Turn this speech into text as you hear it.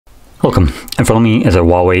Welcome, in front of me is a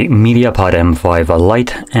Huawei MediaPad M5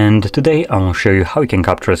 Lite, and today I'll show you how you can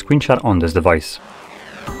capture a screenshot on this device.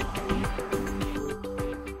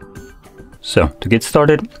 So, to get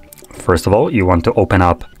started, first of all, you want to open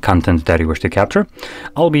up content that you wish to capture.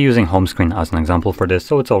 I'll be using home screen as an example for this,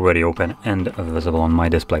 so it's already open and visible on my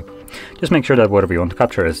display. Just make sure that whatever you want to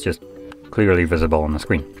capture is just clearly visible on the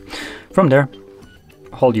screen. From there,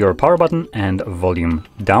 hold your power button and volume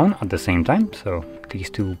down at the same time, so these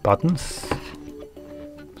two buttons,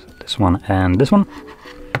 so this one and this one.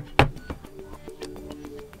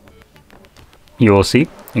 You will see,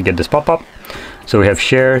 you get this pop-up. So we have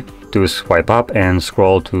share to swipe up and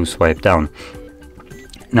scroll to swipe down.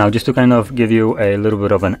 Now, just to kind of give you a little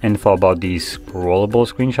bit of an info about the scrollable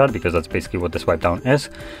screenshot, because that's basically what the swipe down is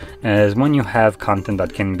when you have content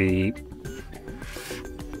that can be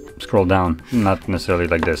scrolled down, not necessarily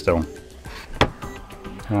like this though.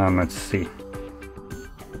 Let's see.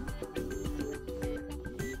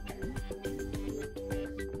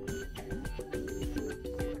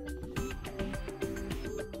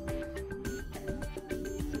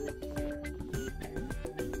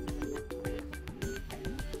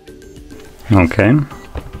 Okay.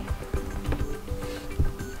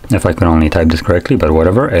 If I could only type this correctly, but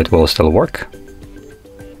whatever, it will still work.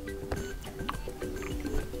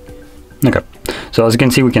 Okay, so as you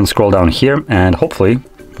can see, we can scroll down here, and hopefully,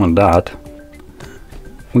 with that,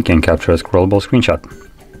 we can capture a scrollable screenshot.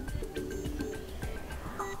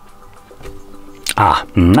 Ah,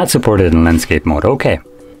 not supported in landscape mode, okay.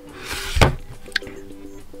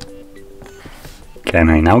 Can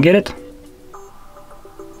I now get it?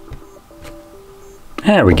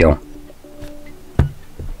 There we go.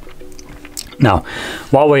 Now,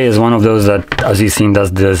 Huawei is one of those that, as you've seen,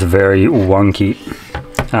 does this very wonky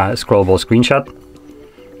scrollable screenshot.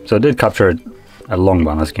 So it did capture a long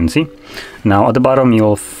one, as you can see. Now, at the bottom,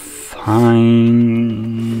 you'll find...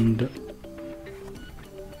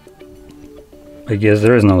 I guess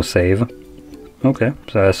there is no save. Okay,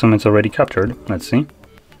 so I assume it's already captured. Let's see.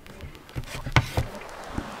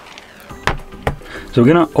 So we're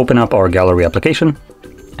gonna open up our gallery application,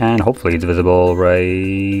 and hopefully it's visible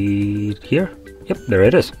right here. Yep, there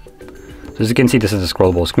it is. So as you can see, this is a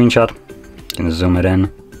scrollable screenshot. You can zoom it in.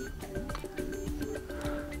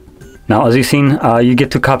 Now, as you've seen, you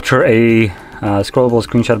get to capture a scrollable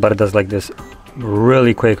screenshot, but it does like this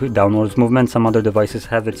really quick downwards movement. Some other devices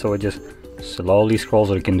have it, so it just slowly scrolls,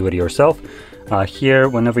 or you can do it yourself. Here,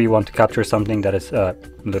 whenever you want to capture something that is a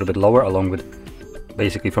little bit lower, along with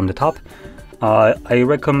basically from the top, I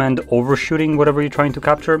recommend overshooting whatever you're trying to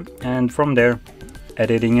capture, and from there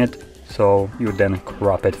editing it, so you then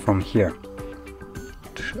crop it from here.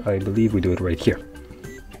 I believe we do it right here.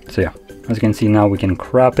 So yeah, as you can see, now we can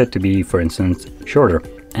crop it to be, for instance, shorter,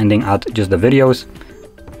 ending at just the videos,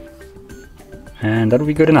 and that'll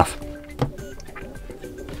be good enough.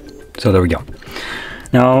 So there we go.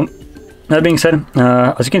 Now, that being said,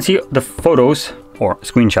 as you can see, the photos, or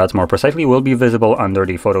screenshots more precisely, will be visible under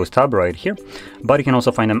the Photos tab right here, but you can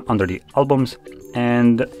also find them under the Albums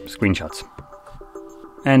and Screenshots.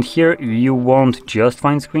 And here you won't just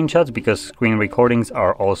find screenshots, because screen recordings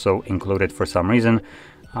are also included for some reason,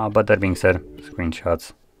 but that being said,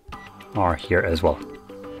 screenshots are here as well.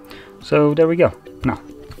 So there we go. Now,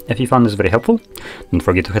 if you found this very helpful, don't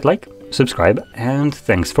forget to hit like, subscribe, and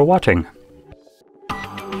thanks for watching.